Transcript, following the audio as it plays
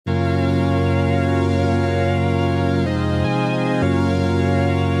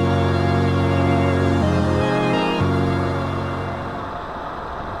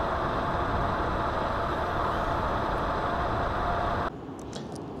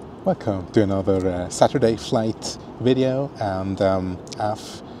Welcome to another Saturday flight video, and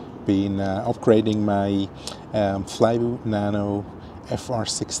I've been upgrading my Flywoo Nano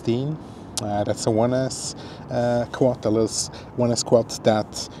FR16. That's a 1S quad, a little 1S quad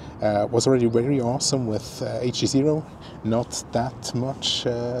that was already very awesome with HDZero. Not that much,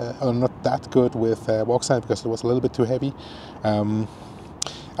 or not that good with walk side because it was a little bit too heavy.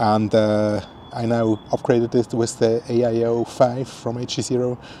 I now upgraded it with the AIO5 from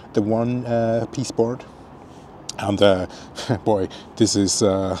HDZero, the one-piece board, and boy, this is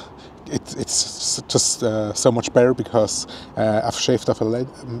it's just so much better because I've shaved off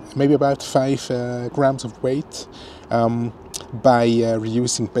maybe about 5 grams of weight by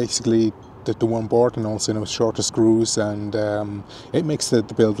reusing basically the one board, and also shorter screws, and it makes the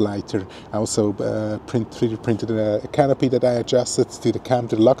build lighter. I also 3D printed a canopy that I adjusted to the cam,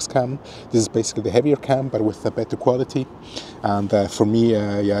 to the Lux cam. This is basically the heavier cam but with a better quality, and for me,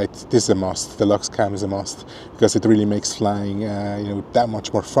 this is a must. The Lux cam is a must because it really makes flying that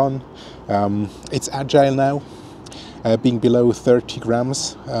much more fun. It's agile now, being below 30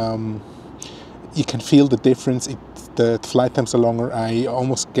 grams. You can feel the difference. The flight times are longer. I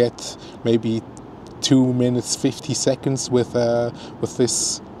almost get maybe 2 minutes 50 seconds with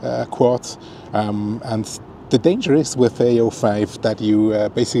this quad, and the danger is with AIO5 that you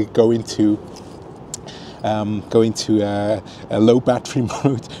basically go into a low battery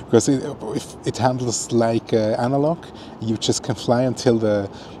mode, because if it handles like analog, you just can fly until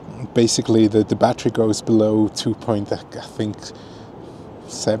basically the battery goes below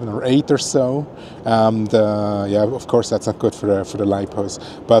 7 or 8 or so, and yeah, of course that's not good for the lipos.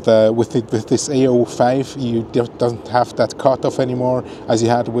 But with this AIO5, you don't have that cutoff anymore as you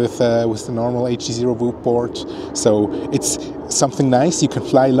had with the normal HDZero Whoop board. So it's something nice. You can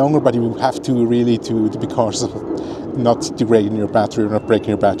fly longer, but you have to really to be cautious of not degrading your battery or not breaking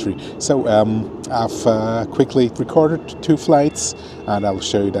your battery. So I've quickly recorded 2 flights, and I'll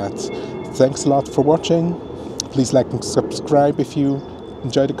show you that. Thanks a lot for watching. Please like and subscribe if you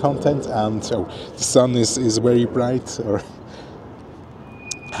enjoy the content, and so the sun is very bright. Or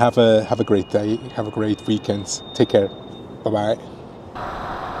have a great day, have a great weekend. Take care. Bye bye.